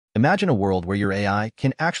Imagine a world where your AI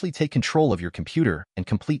can actually take control of your computer and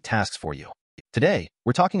complete tasks for you. Today,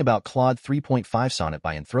 we're talking about Claude 3.5 Sonnet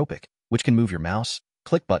by Anthropic, which can move your mouse,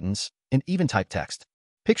 click buttons, and even type text.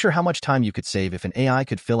 Picture how much time you could save if an AI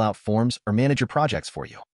could fill out forms or manage your projects for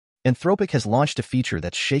you. Anthropic has launched a feature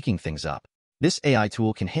that's shaking things up. This AI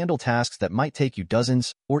tool can handle tasks that might take you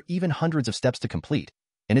dozens or even hundreds of steps to complete,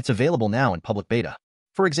 and it's available now in public beta.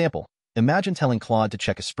 For example, imagine telling Claude to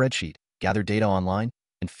check a spreadsheet, gather data online,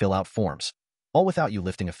 and fill out forms, all without you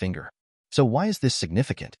lifting a finger. So why is this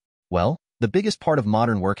significant? Well, the biggest part of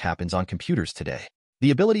modern work happens on computers today.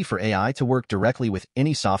 The ability for AI to work directly with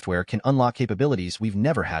any software can unlock capabilities we've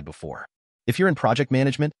never had before. If you're in project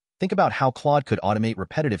management, think about how Claude could automate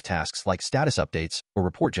repetitive tasks like status updates or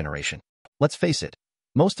report generation. Let's face it,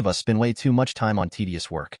 most of us spend way too much time on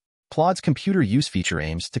tedious work. Claude's computer use feature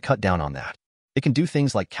aims to cut down on that. It can do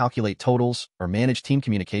things like calculate totals or manage team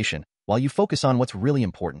communication while you focus on what's really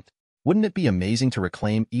important. Wouldn't it be amazing to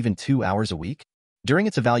reclaim even 2 hours a week? During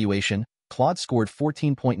its evaluation, Claude scored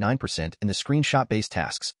 14.9% in the screenshot-based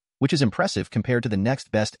tasks, which is impressive compared to the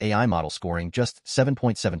next best AI model scoring just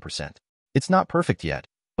 7.7%. It's not perfect yet,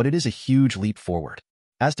 but it is a huge leap forward.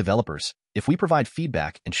 As developers, if we provide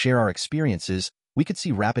feedback and share our experiences, we could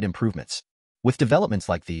see rapid improvements. With developments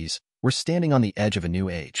like these, we're standing on the edge of a new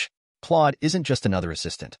age. Claude isn't just another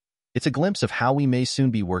assistant. It's a glimpse of how we may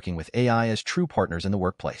soon be working with AI as true partners in the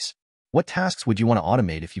workplace. What tasks would you want to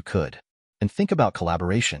automate if you could? And think about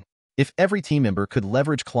collaboration. If every team member could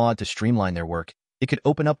leverage Claude to streamline their work, it could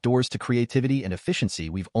open up doors to creativity and efficiency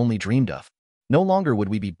we've only dreamed of. No longer would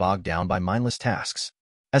we be bogged down by mindless tasks.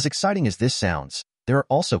 As exciting as this sounds, there are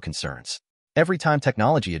also concerns. Every time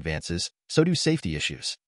technology advances, so do safety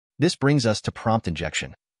issues. This brings us to prompt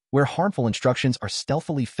injection, where harmful instructions are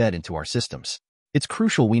stealthily fed into our systems. It's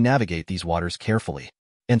crucial we navigate these waters carefully.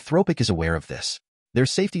 Anthropic is aware of this. Their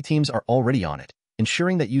safety teams are already on it,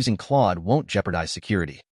 ensuring that using Claude won't jeopardize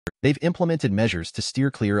security. They've implemented measures to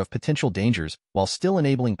steer clear of potential dangers while still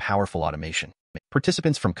enabling powerful automation.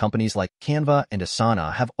 Participants from companies like Canva and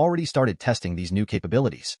Asana have already started testing these new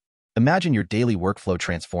capabilities. Imagine your daily workflow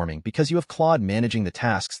transforming because you have Claude managing the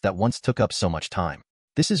tasks that once took up so much time.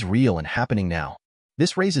 This is real and happening now.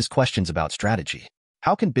 This raises questions about strategy.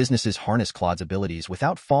 How can businesses harness Claude's abilities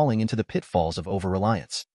without falling into the pitfalls of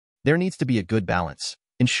over-reliance? There needs to be a good balance,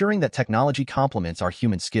 ensuring that technology complements our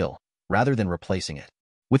human skill, rather than replacing it.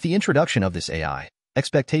 With the introduction of this AI,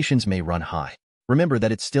 expectations may run high. Remember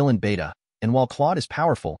that it's still in beta, and while Claude is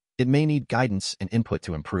powerful, it may need guidance and input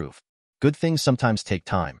to improve. Good things sometimes take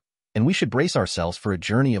time, and we should brace ourselves for a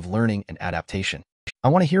journey of learning and adaptation. I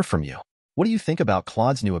want to hear from you. What do you think about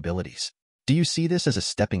Claude's new abilities? Do you see this as a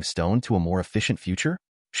stepping stone to a more efficient future?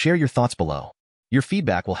 Share your thoughts below. Your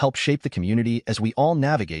feedback will help shape the community as we all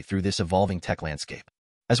navigate through this evolving tech landscape.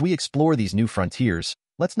 As we explore these new frontiers,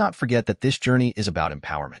 let's not forget that this journey is about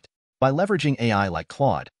empowerment. By leveraging AI like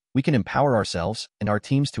Claude, we can empower ourselves and our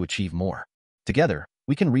teams to achieve more. Together,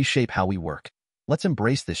 we can reshape how we work. Let's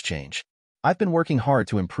embrace this change. I've been working hard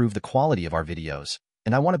to improve the quality of our videos,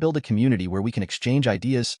 and I want to build a community where we can exchange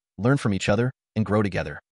ideas, learn from each other, and grow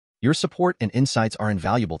together. Your support and insights are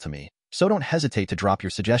invaluable to me, so don't hesitate to drop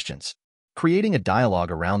your suggestions. Creating a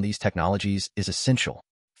dialogue around these technologies is essential.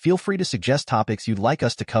 Feel free to suggest topics you'd like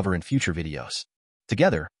us to cover in future videos.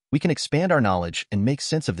 Together, we can expand our knowledge and make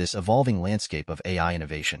sense of this evolving landscape of AI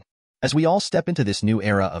innovation. As we all step into this new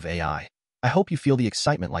era of AI, I hope you feel the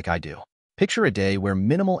excitement like I do. Picture a day where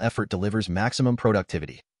minimal effort delivers maximum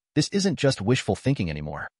productivity. This isn't just wishful thinking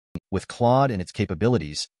anymore. With Claude and its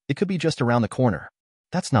capabilities, it could be just around the corner.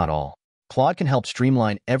 That's not all. Claude can help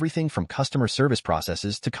streamline everything from customer service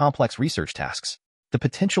processes to complex research tasks. The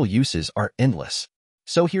potential uses are endless.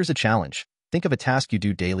 So here's a challenge. Think of a task you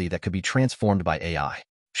do daily that could be transformed by AI.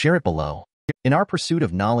 Share it below. In our pursuit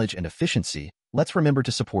of knowledge and efficiency, let's remember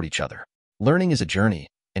to support each other. Learning is a journey,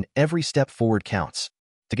 and every step forward counts.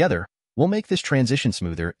 Together, we'll make this transition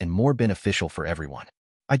smoother and more beneficial for everyone.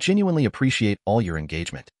 I genuinely appreciate all your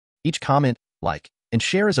engagement. Each comment, like, and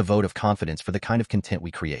share is a vote of confidence for the kind of content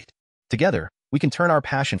we create. Together, we can turn our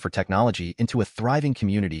passion for technology into a thriving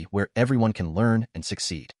community where everyone can learn and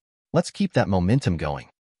succeed. Let's keep that momentum going.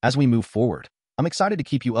 As we move forward, I'm excited to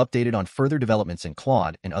keep you updated on further developments in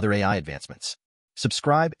Claude and other AI advancements.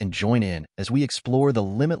 Subscribe and join in as we explore the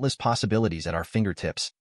limitless possibilities at our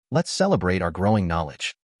fingertips. Let's celebrate our growing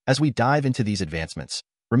knowledge. As we dive into these advancements,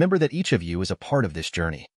 remember that each of you is a part of this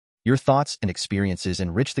journey. Your thoughts and experiences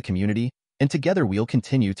enrich the community, and together we'll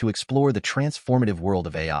continue to explore the transformative world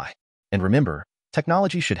of AI. And remember,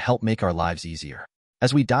 technology should help make our lives easier.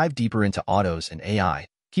 As we dive deeper into autos and AI,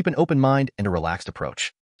 keep an open mind and a relaxed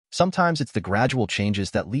approach. Sometimes it's the gradual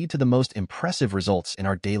changes that lead to the most impressive results in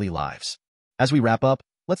our daily lives. As we wrap up,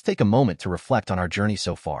 let's take a moment to reflect on our journey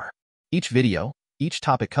so far. Each video, each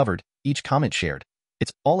topic covered, each comment shared,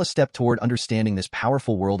 it's all a step toward understanding this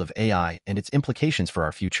powerful world of AI and its implications for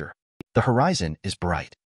our future. The horizon is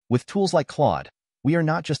bright. With tools like Claude, we are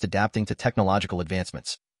not just adapting to technological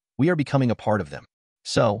advancements, we are becoming a part of them.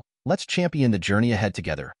 So, let's champion the journey ahead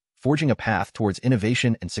together, forging a path towards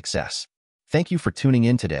innovation and success. Thank you for tuning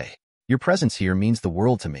in today. Your presence here means the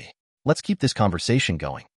world to me. Let's keep this conversation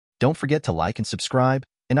going. Don't forget to like and subscribe,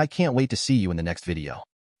 and I can't wait to see you in the next video.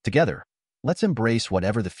 Together, let's embrace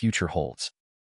whatever the future holds.